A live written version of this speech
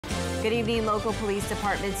Good evening. Local police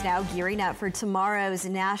departments now gearing up for tomorrow's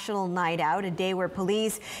National Night Out, a day where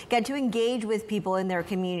police get to engage with people in their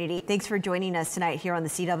community. Thanks for joining us tonight here on the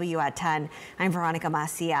CW at 10. I'm Veronica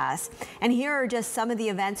Macias. And here are just some of the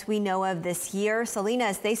events we know of this year.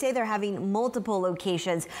 Salinas, they say they're having multiple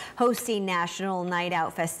locations hosting National Night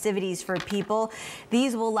Out festivities for people.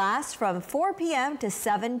 These will last from 4 p.m. to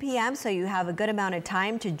 7 p.m., so you have a good amount of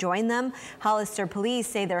time to join them. Hollister Police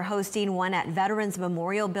say they're hosting one at Veterans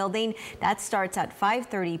Memorial Building. That starts at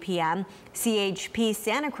 5:30 p.m. CHP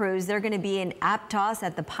Santa Cruz, they're going to be in Aptos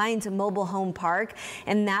at the Pines Mobile Home Park,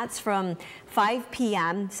 and that's from 5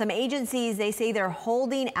 p.m. Some agencies, they say they're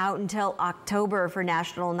holding out until October for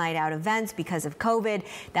National Night Out events because of COVID.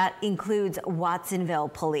 That includes Watsonville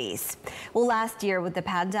Police. Well, last year with the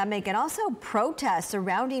pandemic and also protests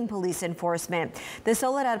surrounding police enforcement, the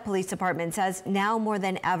Soledad Police Department says now more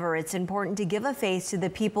than ever it's important to give a face to the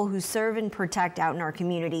people who serve and protect out in our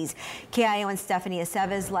communities. KION Stephanie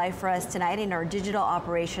Aceves live for us tonight in our Digital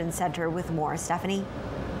Operations Center with more. Stephanie.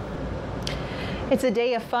 It's a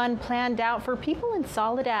day of fun planned out for people in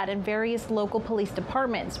Soledad and various local police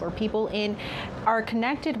departments where people are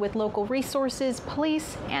connected with local resources,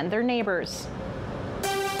 police, and their neighbors.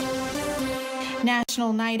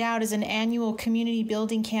 National Night Out is an annual community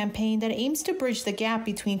building campaign that aims to bridge the gap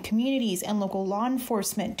between communities and local law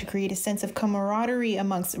enforcement to create a sense of camaraderie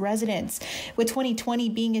amongst residents. With 2020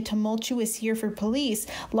 being a tumultuous year for police,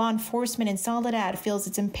 law enforcement in Soledad feels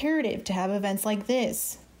it's imperative to have events like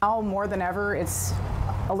this. Now more than ever, it's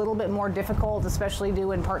a little bit more difficult, especially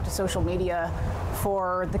due in part to social media,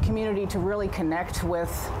 for the community to really connect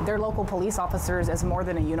with their local police officers as more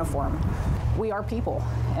than a uniform. We are people,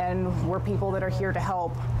 and we're people that are here to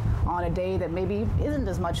help on a day that maybe isn't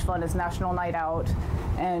as much fun as National Night Out,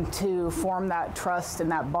 and to form that trust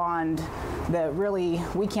and that bond that really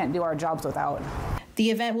we can't do our jobs without. The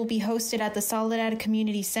event will be hosted at the Soledad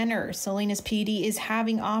Community Center. Salinas PD is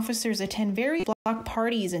having officers attend various block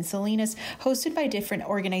parties in Salinas hosted by different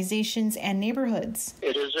organizations and neighborhoods.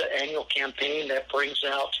 It is an annual campaign that brings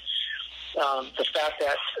out the fact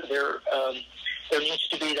that there needs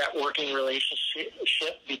to be that working relationship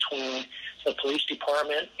between the police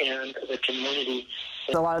department and the community.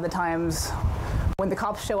 A lot of the times when the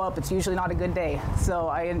cops show up, it's usually not a good day. So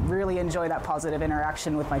I really enjoy that positive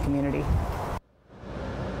interaction with my community.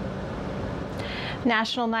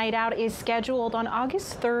 National Night Out is scheduled on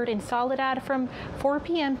August 3rd in Soledad from 4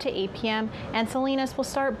 p.m. to 8 p.m. and Salinas will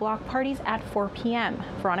start block parties at 4 p.m.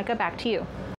 Veronica, back to you.